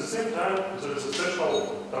 and at the same time there is a special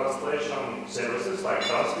translation services like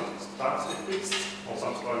transcripts or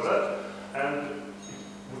something like that, and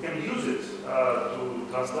we can use it to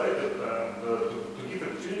translate it and to give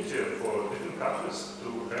opportunity for different countries to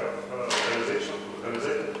have localized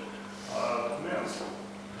documents.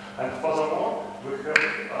 And furthermore, we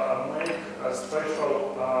have made a special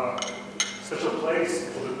place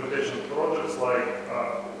for documentation projects like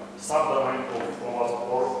subdomain of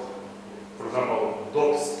Owasp.org, for example,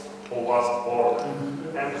 docs Owasp.org,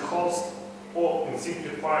 and host or in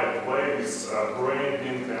simplified way with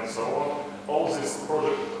branding and so on. All these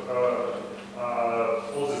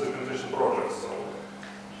documentation projects. So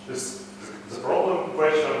this the problem,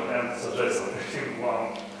 question, and suggestion in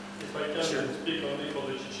one. If I can speak only for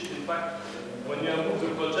the cheat sheet, in fact, when you move the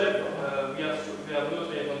project, we have not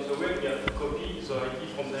yet on the web, we have to copy the ID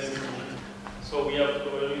from the MVG. So we have to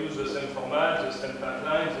use the same format, the same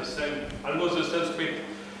pipeline, almost the same script.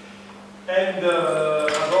 And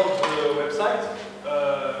about the website,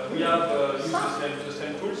 we have used the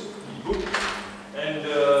same tools, the book. And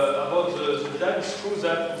about the design, it's true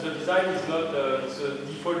that the design is not, it's a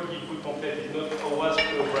default input template, it's not Owasp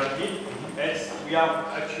branded. Hence, we have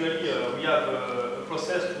actually, we have a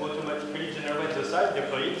process to automatically generate the site,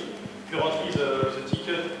 deploy it. Currently, the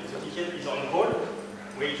ticket is on hold,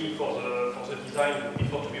 waiting for the design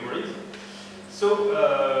before to be released. So,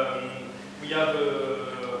 we have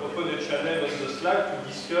opened a channel on the Slack to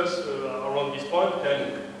discuss around this point.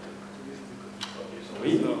 And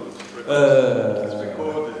Oui. We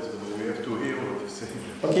have to hear what you say.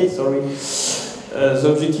 Okay, sorry.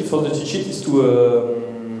 The objective for the cheat sheet is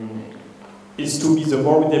to be the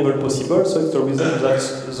more readable possible. So it's the reason that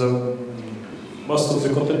most of the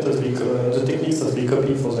content has been, the techniques has been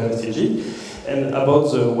copied for the MCG. And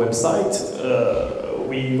about the website,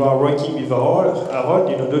 we are working with Harold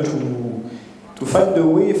in order to find a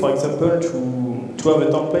way, for example, to have a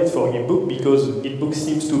template for Gitbook, because Gitbook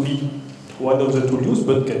seems to be one of the tools used,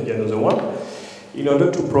 but can be another one, in order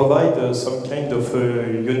to provide some kind of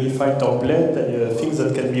unified template and things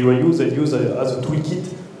that can be reused and used as a toolkit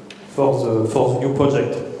for the new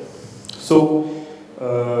project. So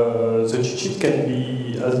the cheat sheet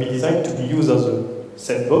has been designed to be used as a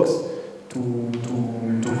sandbox to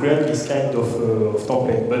create this kind of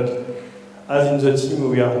template. But as in the team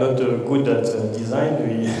we are not good at design,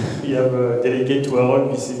 we have delegated to Harold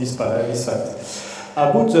this fact.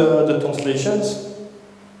 About the translations,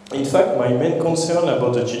 in fact, my main concern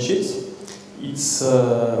about the cheat sheets is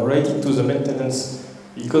related to the maintenance.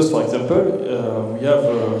 Because, for example, we have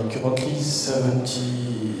currently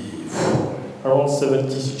around 70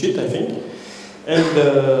 cheat sheets, I think.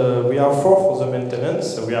 And we are 4 for the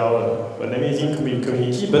maintenance. We are an amazing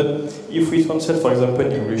community. But if we translate, for example,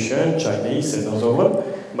 in Russian, Chinese, and other one,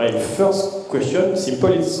 my first question,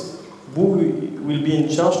 simple, is who will be in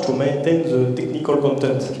charge to maintain the technical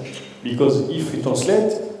content? Because if we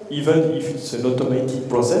translate, even if it's an automated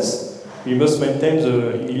process, we must maintain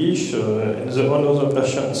the English and the another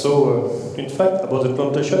version. So, in fact, about the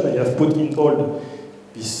plantation, I have put in hold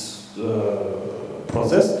this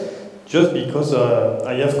process just because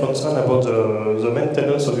I have concern about the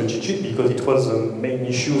maintenance of the cheat sheet, because it was the main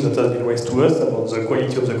issue that has been raised to us about the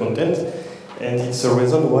quality of the content, and it's a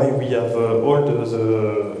reason why we have all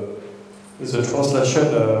the translation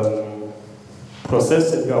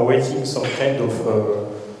process, and we are waiting some kind of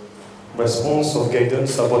response of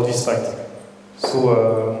guidance about this fact.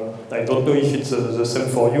 So I don't know if it's the same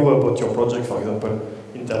for you about your project, for example,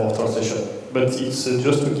 in terms of translation. But it's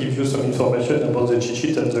just to give you some information about the cheat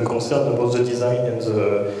sheet and the concern about the design and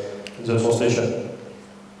the translation.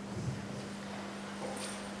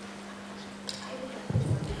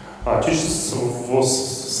 Cheat sheets was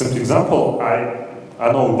a simple example.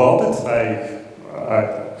 I know about it.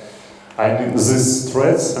 I need these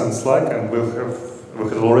threads and Slack, and we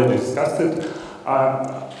have already discussed it.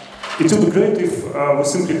 It would be great if we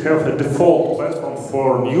simply have a default platform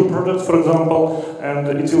for new projects, for example, and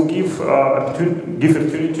it will give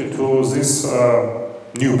opportunity to these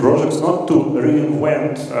new projects not to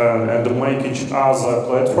reinvent and make each other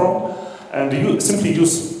platform, and you simply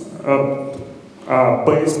use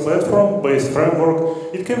base platform, base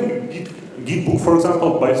framework. It can be Gitbook, for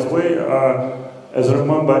example. By the way, as I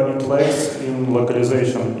remember, it lays in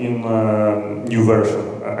localization in new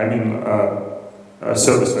version. I mean,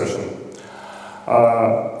 service version.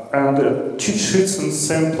 and cheat sheets in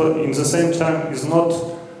the same time is not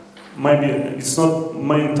it's not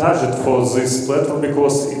main target for this platform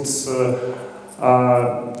because it's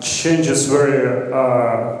changes very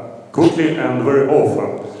quickly and very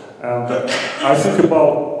often. And I think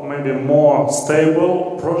about maybe more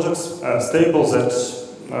stable projects, stable that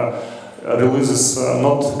releases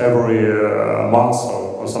not every month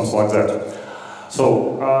or something like that.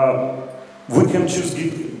 So we can choose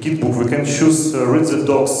Gitbook, we can choose read the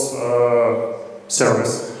docs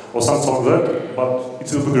service or something like that, but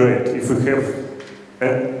it will be great if we have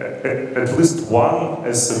at least one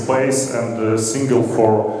as a base and a single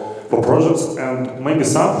for projects, and maybe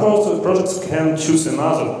some projects can choose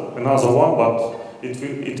another one, but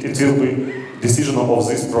it will be decision of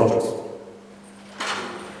these projects.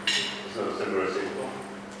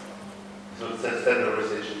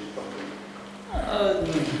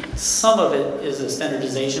 Some of it is a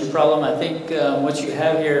standardization problem. I think what you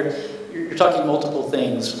have here, you're talking multiple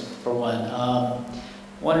things for one.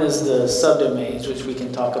 One is the subdomains, which we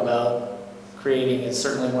can talk about creating. It's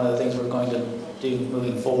certainly one of the things we're going to do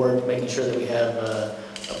moving forward, making sure that we have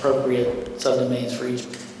appropriate subdomains for each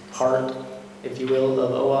part, if you will,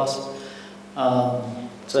 of Owasp.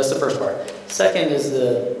 So that's the first part. Second is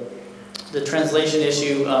the translation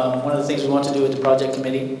issue. One of the things we want to do with the project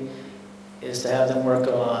committee is to have them work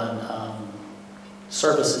on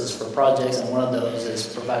services for projects, and one of those is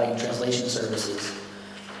providing translation services.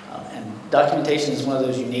 And documentation is one of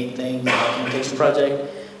those unique things in the documentation project,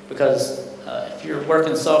 because if you're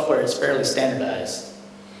working software, it's fairly standardized.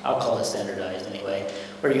 I'll call it standardized anyway,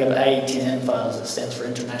 where you have IETN files that stands for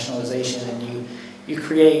internationalization, and you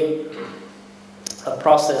create a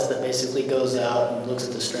process that basically goes out and looks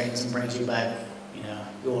at the strings and brings you back,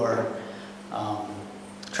 your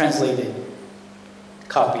translated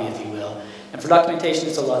copy, if you will. And for documentation,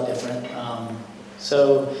 it's a lot different.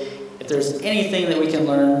 So if there's anything that we can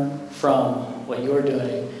learn from what you're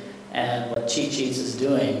doing and what Cheat Sheets is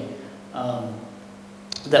doing,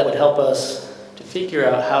 that would help us to figure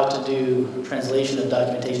out how to do translation of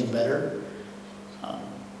documentation better.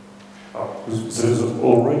 There is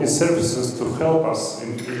already services to help us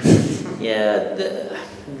in Yeah.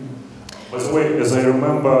 By the way, as I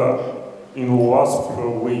remember, in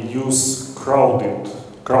Owasp we use crowding.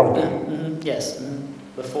 Yes,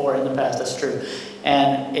 before in the past, that's true.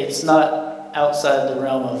 And it's not outside the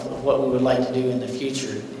realm of what we would like to do in the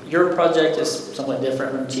future. Your project is somewhat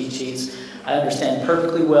different from Cheat Sheets. I understand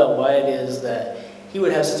perfectly well why it is that he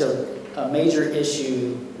would have such a major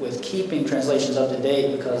issue with keeping translations up to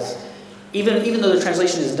date, because even though the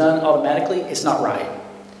translation is done automatically, it's not right.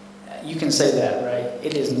 You can say that, right?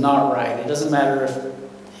 It is not right. It doesn't matter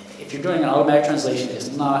if you're doing an automatic translation,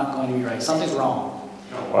 it's not going to be right. Something's wrong.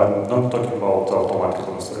 No, I'm not talking about automatic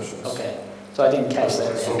translations. Okay, so I didn't catch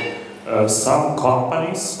that. So some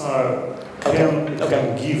companies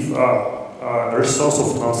can give a resource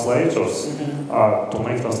of translators to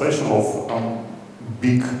make translation of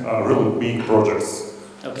really big projects.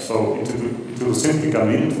 Okay. So it will simply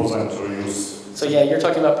convenient for them to use. So yeah, you're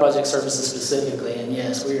talking about project services specifically, and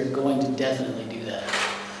yes, we are going to definitely do that.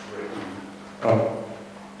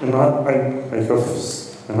 And I have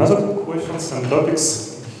another questions and topics.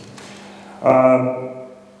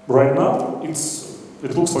 Right now,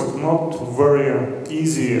 it looks like not very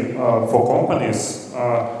easy for companies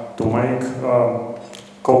to make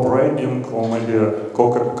cooperating or maybe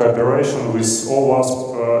cooperation with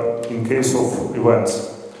Owasp in case of events.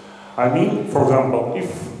 I mean, for example, if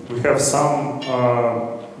we have some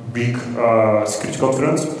big security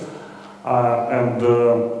conference and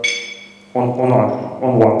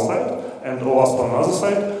on one side and Owasp on another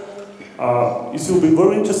side, it will be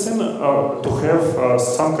very interesting to have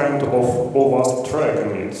some kind of Owasp track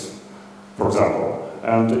in it, for example,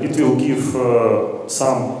 and it will give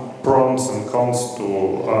some pros and cons to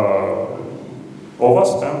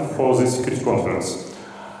Owasp and for the security conference.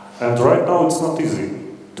 And right now it's not easy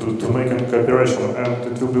to make a cooperation, and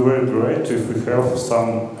it will be very great if we have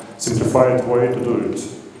some simplified way to do it.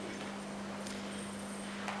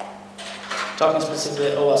 Talking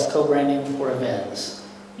specifically Owasp co-branding for events.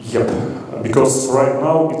 Yep, because right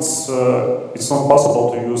now it's not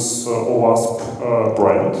possible to use Owasp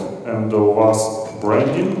brand and Owasp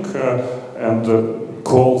branding and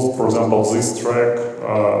call, for example, this track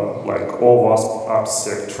like Owasp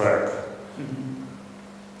AppSec track.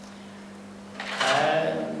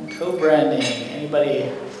 And co-branding. Anybody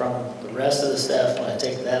from the rest of the staff want to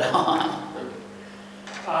take that on?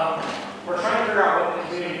 We're trying to figure out what the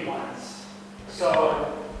community wants. So,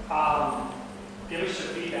 give us your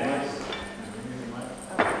feedback.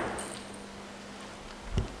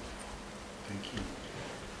 Thank you.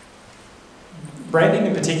 Branding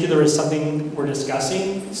in particular is something we're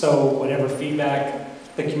discussing, so whatever feedback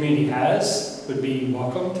the community has would be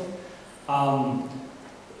welcomed.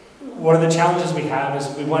 One of the challenges we have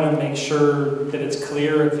is we want to make sure that it's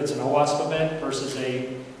clear if it's an Owasp event versus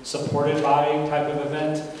a supported by type of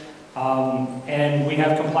event. And we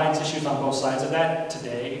have compliance issues on both sides of that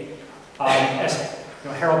today. As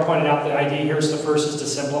Harold pointed out, the idea here is the first is to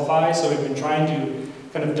simplify, so we've been trying to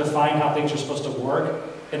kind of define how things are supposed to work.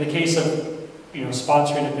 In the case of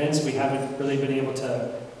sponsoring events, we haven't really been able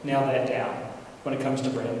to nail that down when it comes to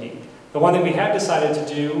branding. The one thing we have decided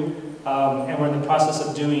to do, and we're in the process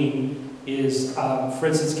of doing, is, for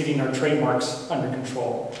instance, getting our trademarks under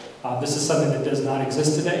control. This is something that does not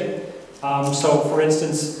exist today. So, for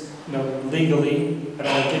instance, legally, I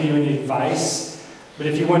don't want to give you any advice, but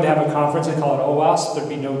if you wanted to have a conference and call it Owasp, there'd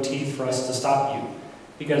be no teeth for us to stop you,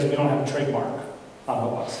 because we don't have a trademark on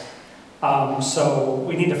Owasp. So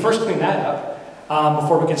we need to first clean that up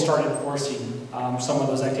before we can start enforcing some of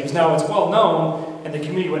those activities. Now, it's well known, and the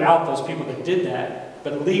community would out those people that did that,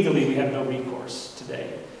 but legally we have no recourse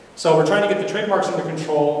today. So we're trying to get the trademarks under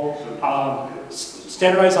control,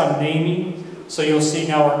 standardize on naming. So you'll see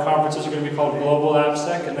now our conferences are going to be called Global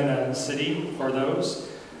AppSec and then a city for those.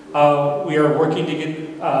 We are working to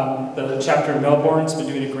get the chapter in Melbourne's been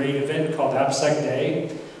doing a great event called AppSec Day.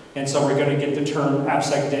 And so we're going to get the term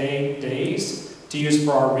AppSec Day days to use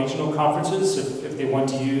for our regional conferences if they want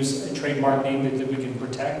to use a trademark name that we can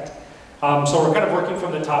protect. So we're kind of working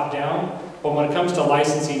from the top down, but when it comes to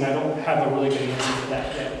licensing, I don't have a really good answer for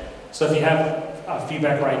that yet. So if you have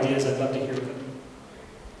feedback or ideas, I'd love to hear them.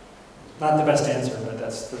 Not the best answer, but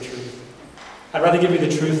that's the truth. I'd rather give you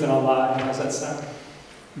the truth than a lie. How's that sound?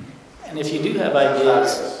 And if you do have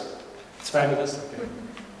ideas, it's fabulous.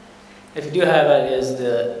 If you do have ideas,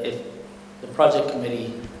 if the project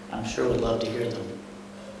committee, I'm sure would love to hear them.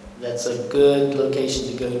 That's a good location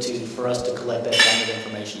to go to for us to collect that kind of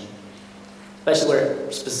information, especially where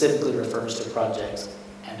it specifically refers to projects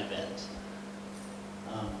and events.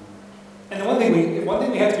 And the one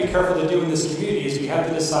thing we have to be careful to do in this community is we have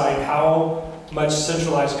to decide how much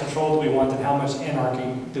centralized control do we want and how much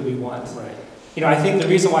anarchy do we want. Right. I think the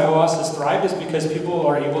reason why OWASP has thrived is because people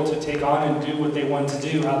are able to take on and do what they want to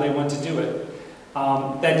do, how they want to do it.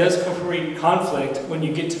 That does create conflict when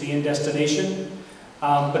you get to the end destination,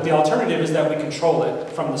 but the alternative is that we control it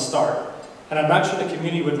from the start. And I'm not sure the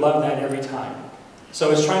community would love that every time. So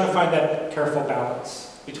it's trying to find that careful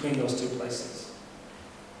balance between those two places.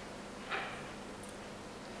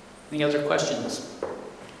 Any other questions?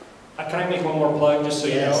 Can I make one more plug, just so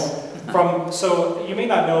you know? So you may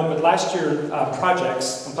not know, but last year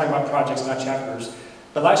projects, I'm talking about projects, not chapters,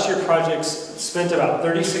 but last year projects spent about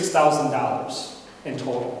 $36,000 in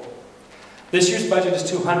total. This year's budget is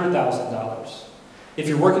 $200,000. If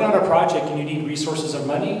you're working on a project and you need resources or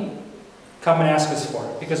money, come and ask us for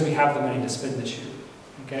it, because we have the money to spend this year.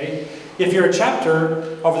 Okay? If you're a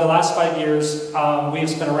chapter, over the last 5 years, we have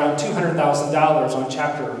spent around $200,000 on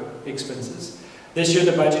chapter expenses. This year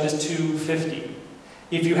the budget is $250,000.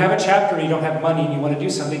 If you have a chapter and you don't have money and you want to do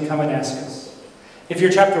something, come and ask us. If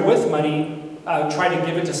you're a chapter with money, try to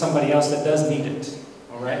give it to somebody else that does need it.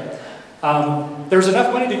 All right? There's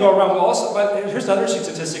enough money to go around. But here's the other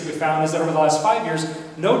statistic we found is that over the last 5 years,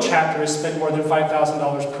 no chapter has spent more than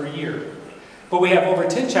 $5,000 per year. But we have over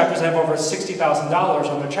 10 chapters that have over $60,000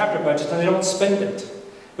 on their chapter budget, and they don't spend it.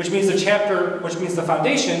 Which means the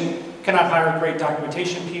foundation cannot hire great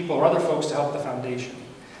documentation people or other folks to help the foundation.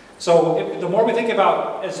 So the more we think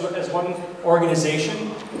about as one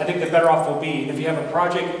organization, I think the better off we'll be. And if you have a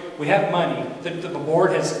project, we have money. The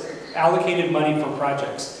board has allocated money for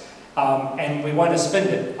projects, and we want to spend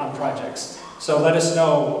it on projects. So let us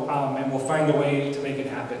know, and we'll find a way to make it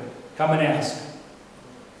happen. Come and ask.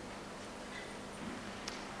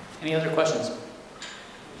 Any other questions?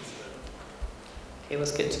 Okay,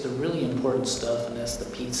 let's get to the really important stuff, and that's the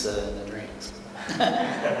pizza and the drinks.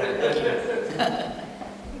 Thank you.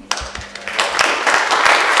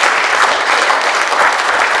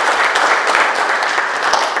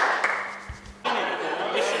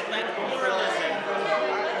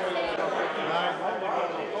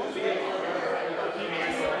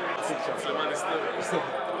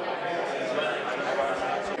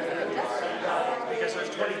 Because there's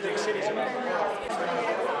 20 big cities around the world.